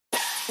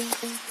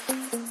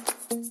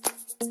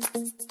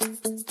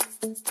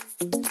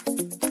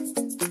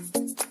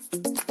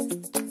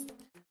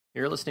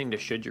You're listening to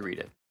Should You Read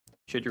It?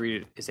 Should You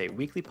Read It is a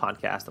weekly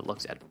podcast that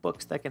looks at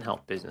books that can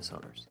help business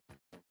owners.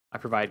 I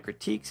provide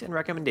critiques and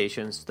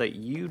recommendations so that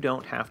you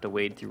don't have to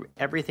wade through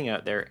everything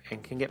out there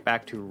and can get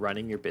back to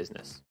running your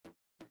business.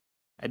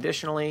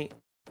 Additionally,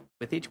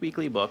 with each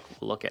weekly book,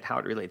 we'll look at how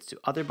it relates to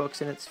other books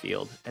in its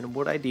field and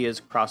what ideas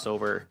cross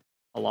over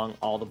along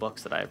all the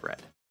books that I've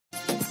read.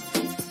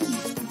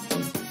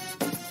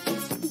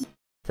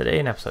 Today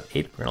in episode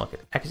 8, we're going to look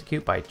at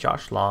Execute by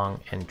Josh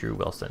Long and Drew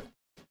Wilson.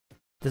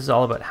 This is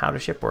all about how to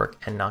ship work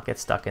and not get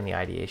stuck in the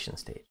ideation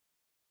stage.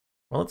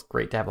 Well, it's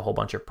great to have a whole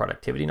bunch of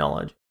productivity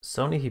knowledge.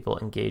 So many people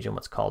engage in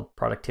what's called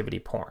productivity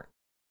porn.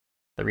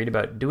 They read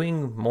about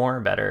doing more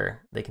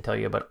better. They can tell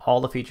you about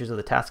all the features of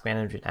the task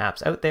management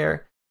apps out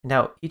there and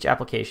how each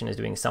application is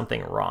doing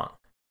something wrong.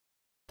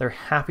 They're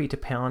happy to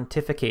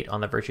pontificate on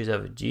the virtues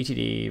of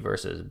GTD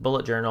versus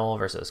bullet journal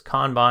versus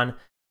Kanban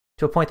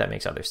to a point that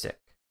makes others sick.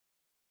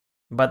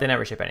 But they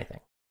never ship anything.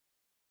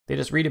 They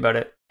just read about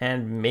it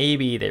and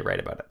maybe they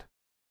write about it.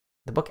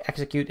 The book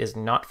Execute is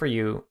not for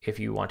you if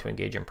you want to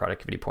engage in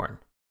productivity porn.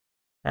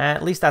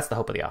 At least that's the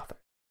hope of the author.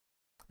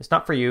 It's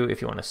not for you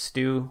if you want to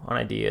stew on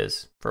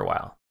ideas for a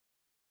while.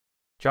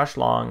 Josh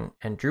Long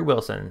and Drew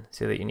Wilson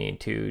say that you need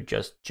to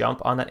just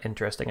jump on that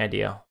interesting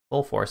idea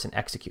full force and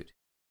execute.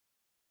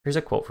 Here's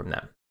a quote from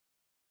them.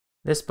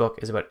 This book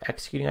is about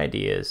executing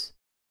ideas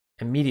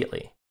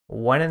immediately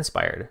when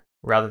inspired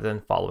rather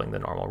than following the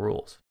normal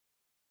rules.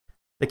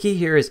 The key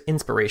here is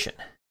inspiration.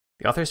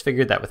 The authors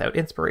figured that without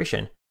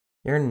inspiration,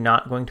 you're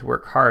not going to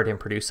work hard and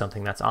produce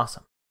something that's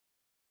awesome.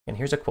 And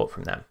here's a quote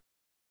from them.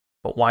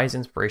 But why is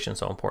inspiration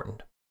so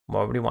important?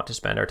 Why would we want to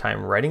spend our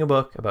time writing a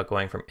book about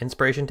going from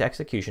inspiration to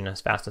execution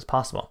as fast as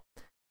possible?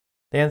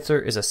 The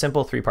answer is a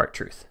simple 3-part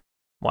truth.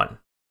 1.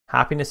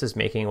 Happiness is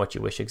making what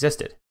you wish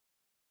existed.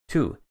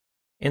 2.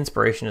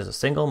 Inspiration is the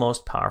single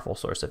most powerful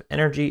source of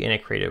energy in a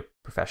creative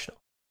professional.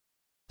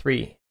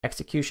 3.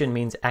 Execution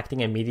means acting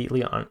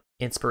immediately on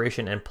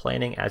inspiration and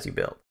planning as you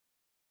build.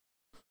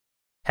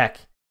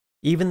 Heck,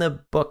 even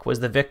the book was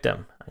the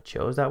victim, I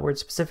chose that word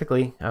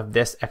specifically, of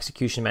this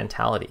execution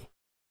mentality.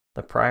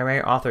 The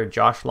primary author,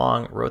 Josh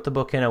Long, wrote the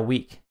book in a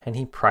week, and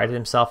he prided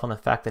himself on the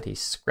fact that he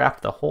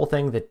scrapped the whole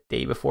thing the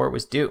day before it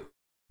was due.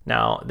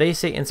 Now, they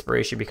say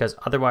inspiration because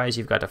otherwise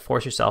you've got to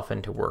force yourself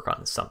into work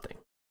on something.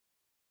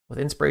 With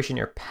inspiration,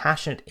 you're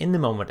passionate in the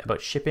moment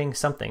about shipping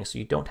something so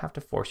you don't have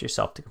to force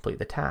yourself to complete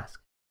the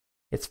task.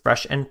 It's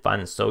fresh and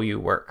fun, so you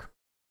work.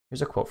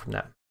 Here's a quote from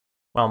them.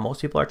 While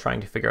most people are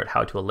trying to figure out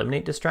how to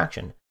eliminate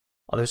distraction,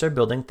 others are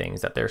building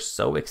things that they're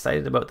so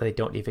excited about that they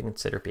don't even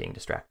consider being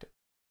distracted.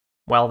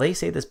 While they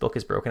say this book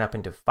is broken up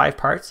into 5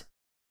 parts,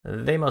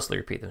 they mostly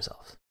repeat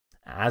themselves.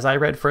 As I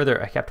read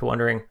further, I kept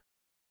wondering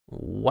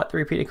what the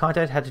repeated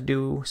content had to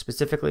do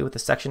specifically with the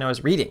section I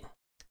was reading.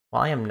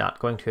 While I am not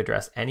going to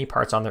address any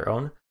parts on their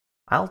own,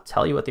 I'll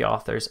tell you what the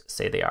authors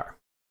say they are.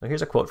 So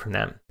here's a quote from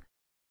them.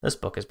 This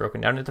book is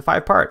broken down into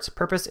 5 parts: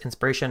 purpose,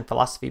 inspiration,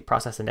 philosophy,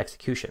 process, and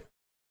execution.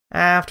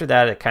 After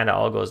that, it kind of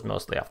all goes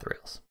mostly off the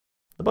rails.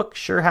 The book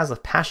sure has a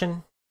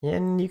passion,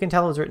 and you can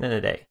tell it was written in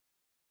a day.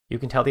 You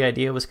can tell the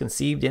idea was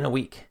conceived in a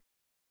week.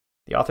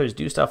 The authors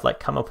do stuff like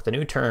come up with a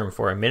new term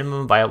for a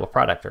minimum viable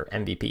product, or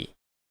MVP.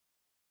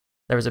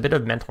 There was a bit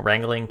of mental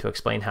wrangling to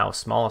explain how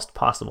smallest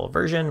possible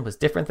version was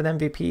different than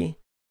MVP,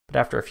 but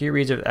after a few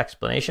reads of the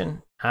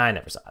explanation, I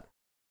never saw it.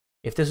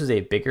 If this was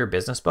a bigger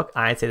business book,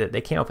 I'd say that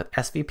they came up with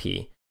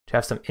SVP to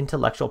have some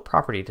intellectual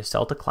property to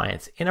sell to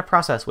clients in a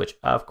process which,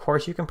 of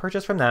course, you can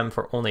purchase from them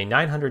for only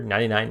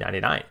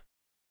 $999.99.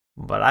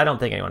 But I don't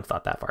think anyone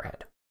thought that far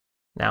ahead.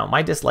 Now,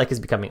 my dislike is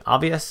becoming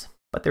obvious,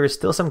 but there is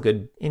still some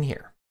good in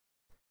here.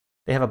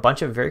 They have a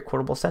bunch of very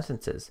quotable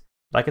sentences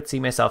that I could see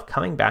myself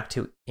coming back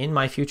to in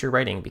my future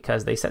writing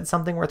because they said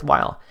something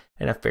worthwhile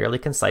in a fairly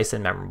concise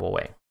and memorable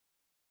way.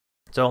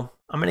 So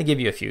I'm going to give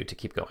you a few to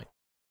keep going.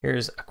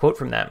 Here's a quote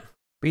from them.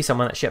 Be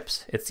someone that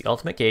ships. It's the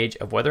ultimate gauge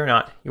of whether or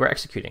not you are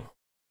executing.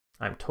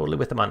 I'm totally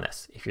with them on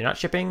this. If you're not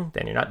shipping,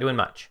 then you're not doing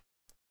much.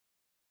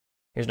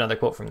 Here's another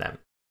quote from them.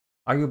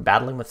 Are you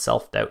battling with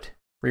self-doubt?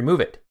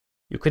 Remove it.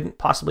 You couldn't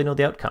possibly know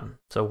the outcome,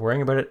 so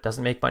worrying about it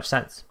doesn't make much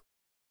sense.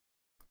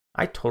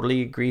 I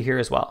totally agree here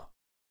as well.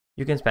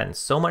 You can spend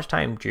so much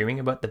time dreaming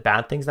about the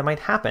bad things that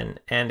might happen,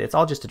 and it's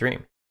all just a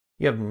dream.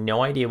 You have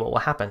no idea what will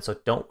happen, so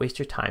don't waste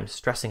your time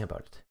stressing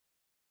about it.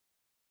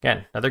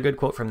 Again, another good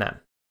quote from them.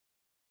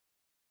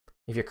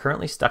 If you're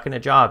currently stuck in a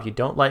job you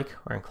don't like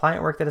or in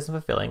client work that isn't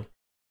fulfilling,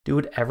 do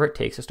whatever it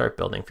takes to start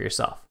building for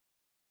yourself.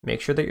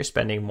 Make sure that you're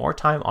spending more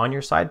time on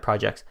your side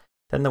projects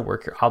than the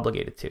work you're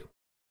obligated to.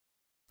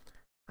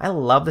 I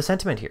love the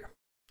sentiment here.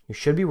 You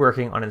should be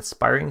working on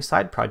inspiring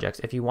side projects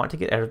if you want to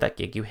get out of that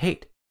gig you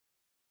hate.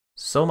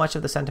 So much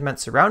of the sentiment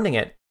surrounding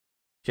it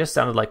just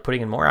sounded like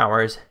putting in more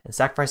hours and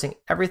sacrificing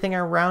everything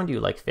around you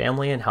like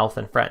family and health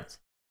and friends.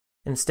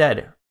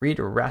 Instead, read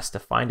Rest to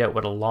find out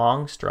what a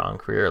long, strong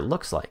career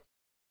looks like.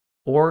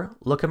 Or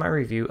look at my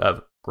review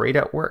of Great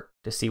at Work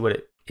to see what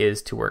it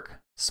is to work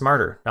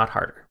smarter, not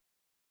harder.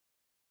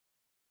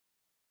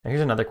 Now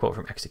here's another quote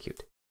from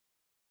Execute.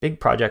 Big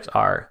projects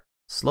are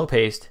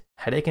slow-paced,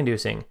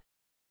 headache-inducing,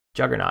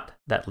 juggernaut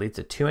that leads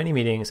to too many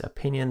meetings,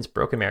 opinions,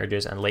 broken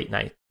marriages, and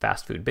late-night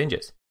fast food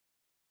binges.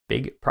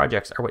 Big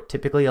projects are what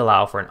typically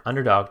allow for an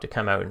underdog to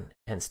come out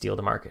and steal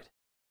the market.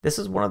 This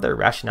is one of their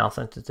rationale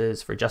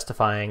sentences for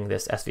justifying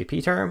this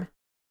SVP term.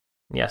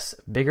 Yes,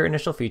 bigger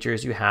initial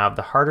features you have,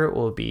 the harder it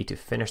will be to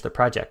finish the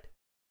project.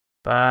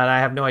 But I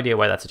have no idea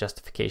why that's a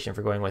justification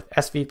for going with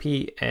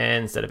SVP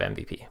instead of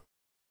MVP.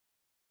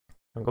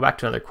 I'll go back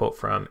to another quote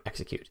from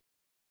Execute.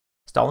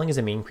 Stalling is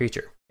a mean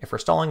creature. If we're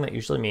stalling, that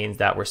usually means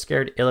that we're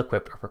scared,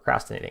 ill-equipped, or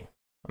procrastinating.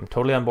 I'm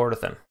totally on board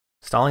with them.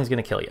 Stalling is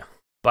going to kill you.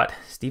 But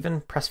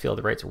Steven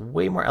Pressfield writes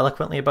way more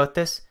eloquently about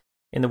this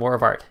in The War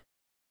of Art.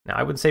 Now,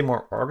 I wouldn't say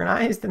more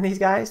organized than these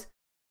guys,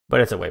 but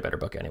it's a way better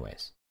book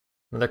anyways.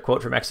 Another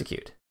quote from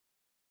Execute.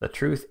 The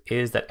truth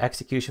is that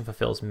execution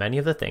fulfills many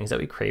of the things that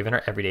we crave in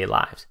our everyday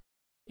lives.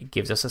 It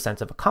gives us a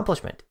sense of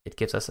accomplishment. It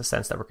gives us a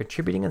sense that we're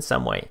contributing in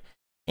some way.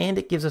 And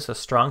it gives us a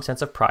strong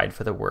sense of pride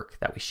for the work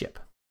that we ship.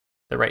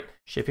 They're right.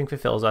 Shipping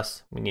fulfills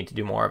us. We need to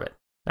do more of it.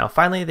 Now,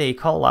 finally, they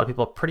call a lot of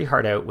people pretty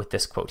hard out with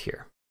this quote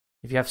here.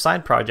 If you have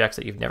side projects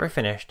that you've never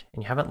finished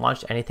and you haven't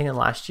launched anything in the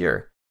last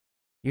year,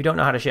 you don't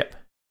know how to ship.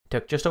 It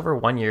took just over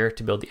 1 year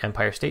to build the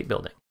Empire State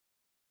Building.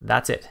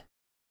 That's it.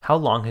 How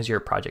long has your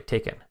project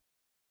taken?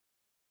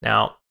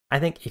 Now, I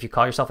think if you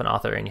call yourself an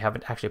author and you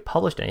haven't actually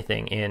published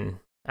anything in,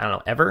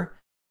 ever,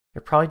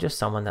 you're probably just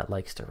someone that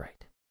likes to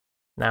write.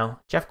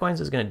 Now, Jeff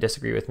Goins is going to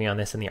disagree with me on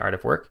this in The Art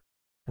of Work,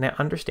 and I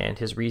understand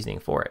his reasoning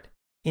for it.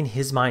 In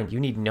his mind, you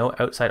need no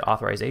outside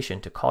authorization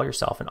to call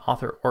yourself an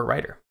author or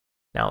writer.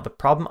 Now, the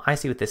problem I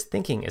see with this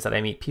thinking is that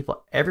I meet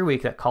people every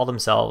week that call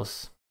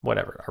themselves,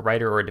 whatever, a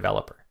writer or a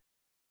developer,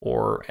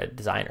 or a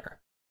designer.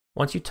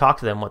 Once you talk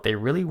to them, what they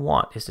really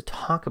want is to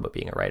talk about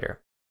being a writer.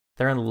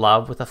 They're in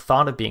love with the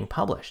thought of being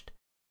published.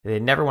 They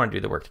never want to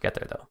do the work to get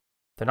there, though.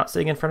 They're not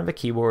sitting in front of a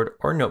keyboard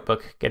or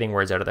notebook getting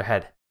words out of their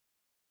head.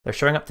 They're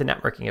showing up to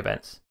networking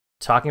events,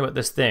 talking about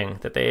this thing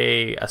that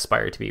they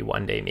aspire to be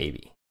one day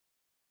maybe.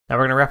 Now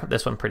we're going to wrap up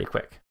this one pretty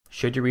quick.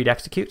 Should you read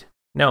Execute?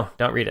 No,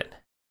 don't read it.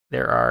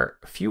 There are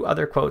a few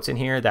other quotes in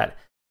here that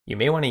you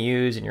may want to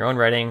use in your own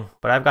writing,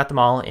 but I've got them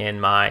all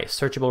in my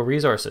searchable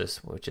resources,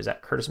 which is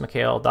at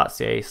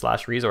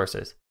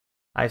curtismchale.ca/resources.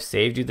 I've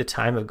saved you the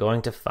time of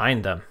going to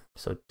find them,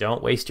 so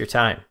don't waste your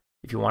time.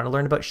 If you want to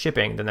learn about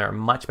shipping, then there are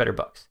much better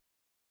books.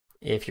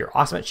 If you're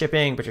awesome at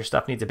shipping, but your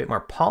stuff needs a bit more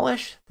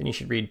polish, then you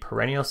should read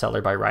Perennial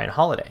Seller by Ryan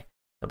Holiday.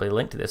 There'll be a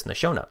link to this in the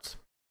show notes.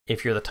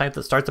 If you're the type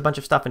that starts a bunch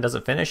of stuff and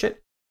doesn't finish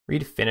it,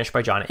 read Finish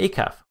by Jon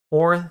Acuff,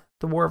 or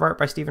The War of Art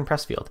by Steven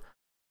Pressfield,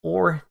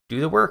 or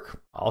Do the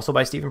Work, also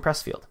by Steven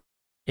Pressfield.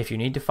 If you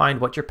need to find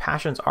what your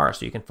passions are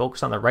so you can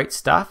focus on the right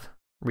stuff,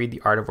 read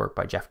The Art of Work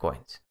by Jeff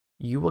Goins.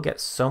 You will get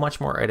so much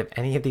more out of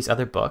any of these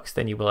other books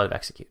than you will out of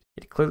Execute.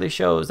 It clearly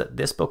shows that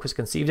this book was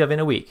conceived of in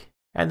a week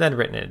and then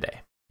written in a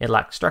day. It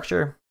lacks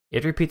structure.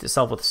 It repeats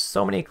itself with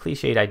so many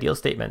cliched ideal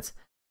statements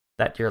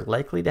that you're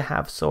likely to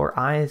have sore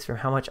eyes from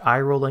how much eye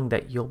rolling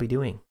that you'll be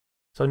doing.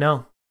 So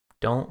no,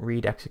 don't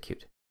read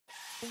Execute.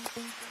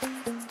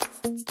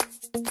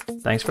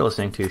 Thanks for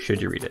listening to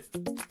Should You Read It?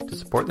 To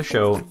support the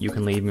show, you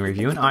can leave me a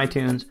review in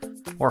iTunes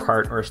or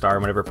heart or a star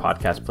in whatever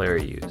podcast player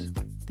you use.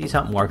 These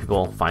help more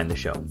people find the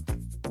show.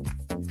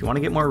 If you want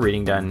to get more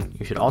reading done,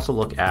 you should also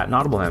look at an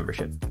Audible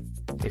membership.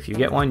 If you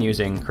get one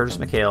using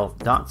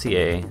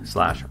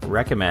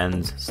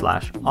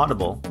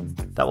curtismchale.ca/recommends/audible,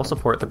 that will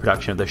support the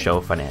production of the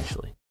show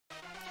financially.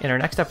 In our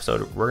next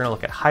episode, we're going to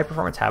look at High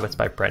Performance Habits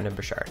by Brendon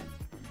Burchard.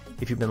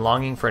 If you've been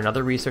longing for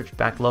another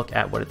research-backed look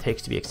at what it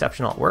takes to be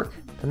exceptional at work,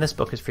 then this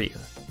book is for you.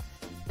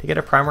 To get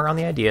a primer on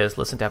the ideas,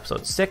 listen to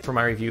episode 6 for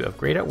my review of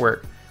Great at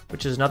Work,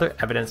 which is another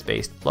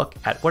evidence-based look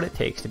at what it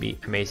takes to be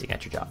amazing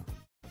at your job.